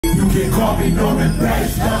can call me Norman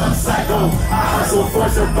Bates, but I'm psycho. I hustle for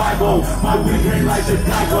survival. My wig ain't like the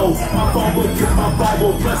Geico. My phone book is my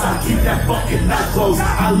Bible. Plus I keep that fucking knife close.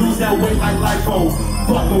 I lose that weight like lipo.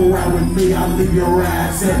 Fuck around with me, I leave your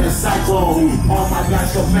ass in a cyclone. All my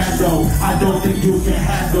guys commando, I don't think you can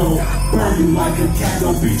handle. Burn you like a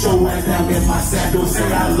candle, beat your ass down in my sandal. Say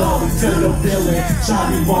hello to the villain,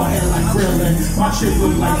 Johnny ball head like Krillin. My shit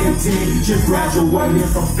look like a teen, just graduated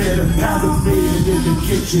from fit. Pound of feed in the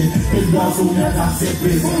kitchen, it wasn't that I sip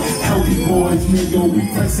it. Healthy boys, nigga, we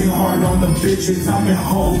flexing hard on the bitches. I'm in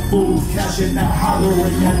Whole Foods, cashing out,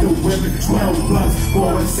 hollering at the women. 12 bucks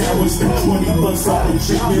for a sandwich, for 20 bucks on the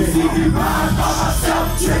chicken. See me ride by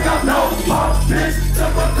myself, trick, I'm no punk, bitch.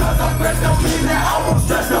 Just because I'm rich, don't mean that I won't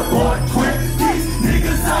stress the boy quick. These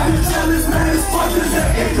niggas out here jealous, man, it's fuckers and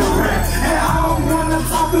ignorant. And I don't wanna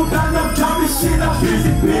talk about no dumb shit, I'm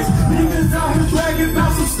busy, bitch. Niggas out here bragging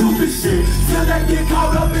about some stupid shit, till they get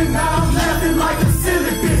caught up and now I'm laughing like a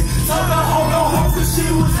silly bitch. Told her hold on, hope cause she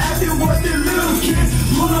was acting worse than little kids.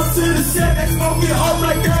 Pull up to the set, they smoking up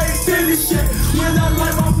like they ain't finished shit. When I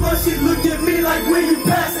light my blunt, she looked at me like, when you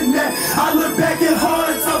passing that? I look back at her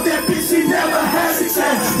and told that bitch she never had a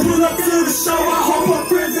chance. Pull up to the show, I hope her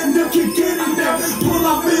friends